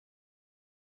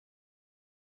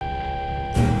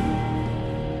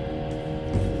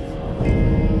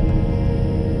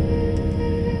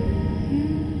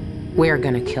We're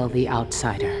gonna kill the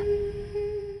outsider.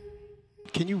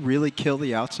 Can you really kill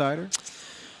the outsider?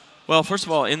 Well, first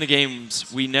of all, in the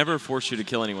games, we never force you to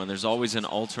kill anyone. There's always an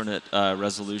alternate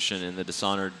resolution in the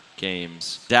Dishonored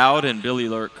games. Dowd and Billy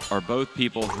Lurk are both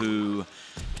people who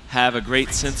have a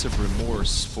great sense of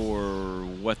remorse for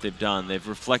what they've done. They've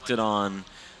reflected on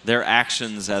their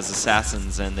actions as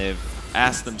assassins, and they've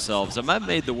asked themselves, have I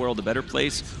made the world a better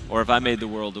place, or have I made the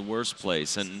world a worse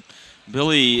place? And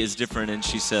Billy is different, and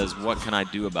she says, what can I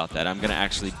do about that? I'm going to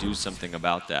actually do something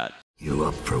about that. You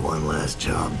up for one last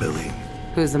job, Billy?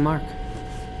 Who's the mark?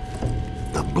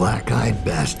 The black-eyed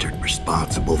bastard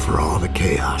responsible for all the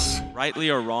chaos. Rightly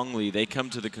or wrongly, they come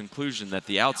to the conclusion that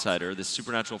the outsider, this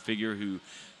supernatural figure who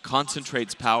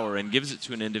concentrates power and gives it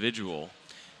to an individual,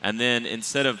 and then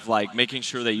instead of like making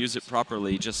sure they use it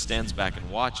properly, just stands back and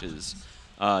watches.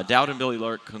 Dowd and Billy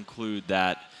Lurk conclude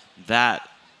that that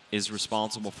is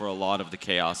responsible for a lot of the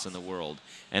chaos in the world.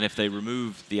 And if they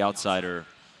remove the outsider,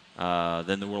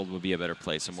 then the world would be a better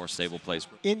place, a more stable place.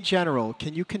 In general,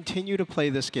 can you continue to play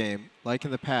this game, like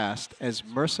in the past, as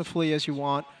mercifully as you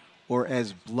want, or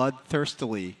as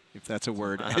bloodthirstily, if that's a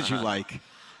word, as you like?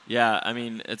 Yeah, I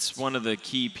mean, it's one of the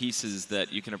key pieces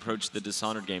that you can approach the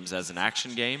Dishonored games as an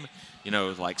action game. You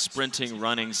know, like sprinting,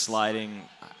 running, sliding,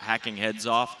 hacking heads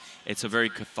off. It's a very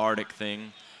cathartic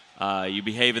thing. You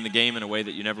behave in the game in a way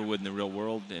that you never would in the real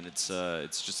world, and it's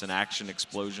just an action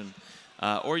explosion.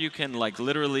 Or you can like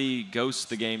literally ghost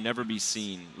the game, never be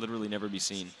seen, literally never be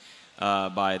seen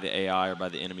by the AI or by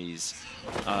the enemies.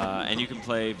 And you can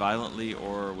play violently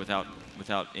or without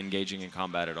engaging in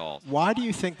combat at all. Why do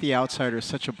you think the outsider is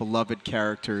such a beloved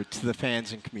character to the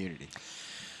fans and community?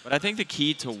 But I think the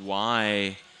key to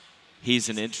why he's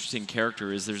an interesting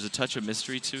character is there's a touch of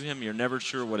mystery to him. You're never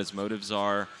sure what his motives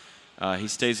are. He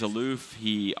stays aloof.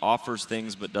 He offers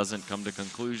things but doesn't come to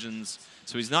conclusions.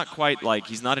 So he's not quite like,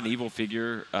 he's not an evil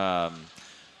figure,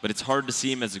 but it's hard to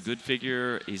see him as a good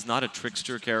figure. He's not a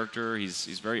trickster character.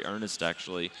 He's very earnest,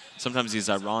 actually. Sometimes he's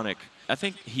ironic. I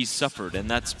think he's suffered, and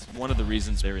that's one of the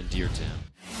reasons they're endeared to him.